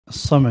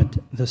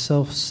Samad, the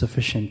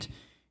self-sufficient.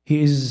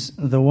 He is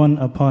the one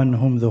upon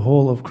whom the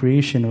whole of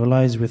creation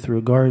relies with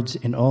regards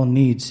in all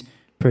needs,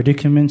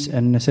 predicaments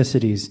and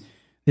necessities.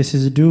 This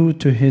is due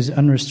to His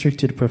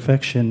unrestricted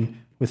perfection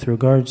with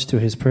regards to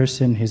His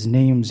person, His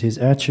names, His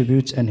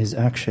attributes and His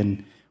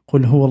action.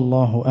 قُلْ هُوَ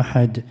اللَّهُ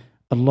أَحَدٌ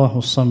اللَّهُ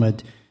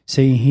الصَّمَدُ.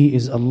 Say He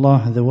is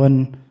Allah, the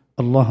One,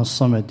 Allah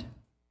الصَّمَدُ.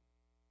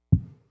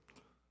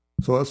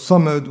 So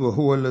الصمد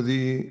وهو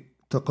الذي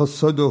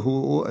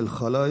تقصده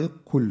الخلائق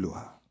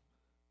كلها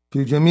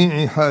في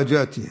جميع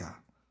حاجاتها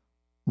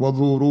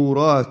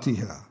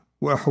وضروراتها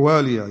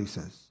وأحوالها, he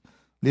says,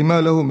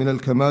 لما له من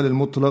الكمال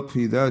المطلق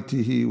في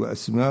ذاته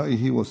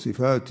وأسمائه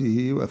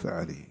وصفاته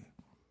وأفعاله.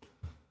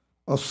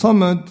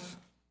 الصمد,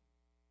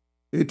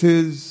 it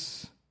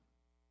is,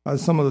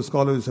 as some of the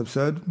scholars have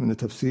said in the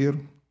tafsir,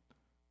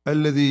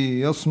 الذي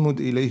يصمد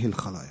إليه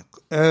الخلائق.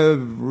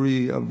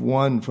 Every of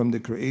one from the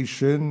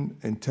creation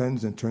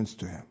intends and turns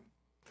to Him.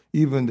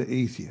 Even the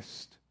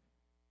atheist,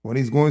 when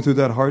he's going through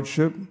that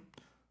hardship,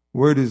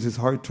 where does his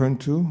heart turn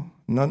to?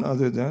 None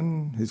other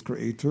than his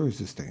creator, his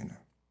sustainer.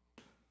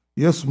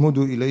 يصمد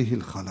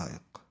إليه الخلائق.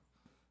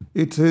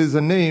 It is a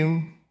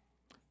name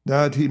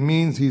that he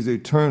means He's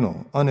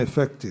eternal,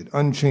 unaffected,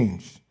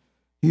 unchanged.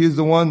 He is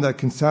the one that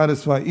can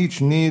satisfy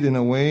each need in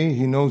a way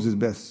He knows is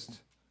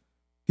best.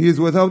 He is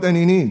without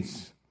any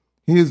needs.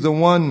 He is the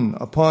one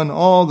upon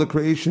all the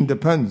creation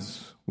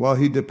depends, while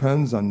He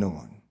depends on no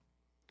one.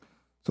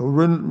 So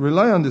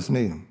rely on this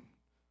name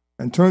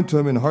and turn to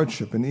Him in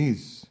hardship and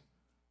ease.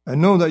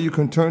 And know that you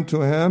can turn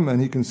to Him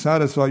and He can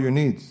satisfy your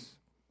needs,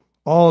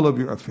 all of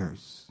your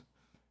affairs.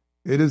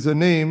 It is a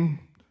name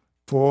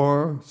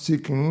for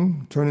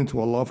seeking, turning to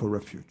Allah for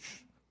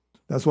refuge.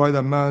 That's why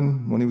that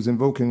man, when he was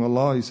invoking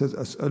Allah, he says,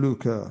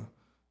 أسألك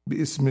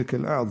باسمك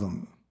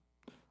الأعظم.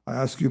 I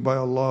ask you by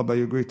Allah, by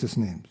your greatest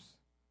names.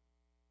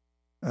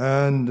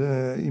 And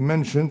he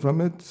mentioned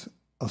from it,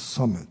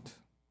 As-Samad.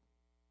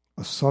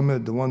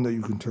 As-Samad, the one that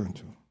you can turn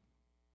to.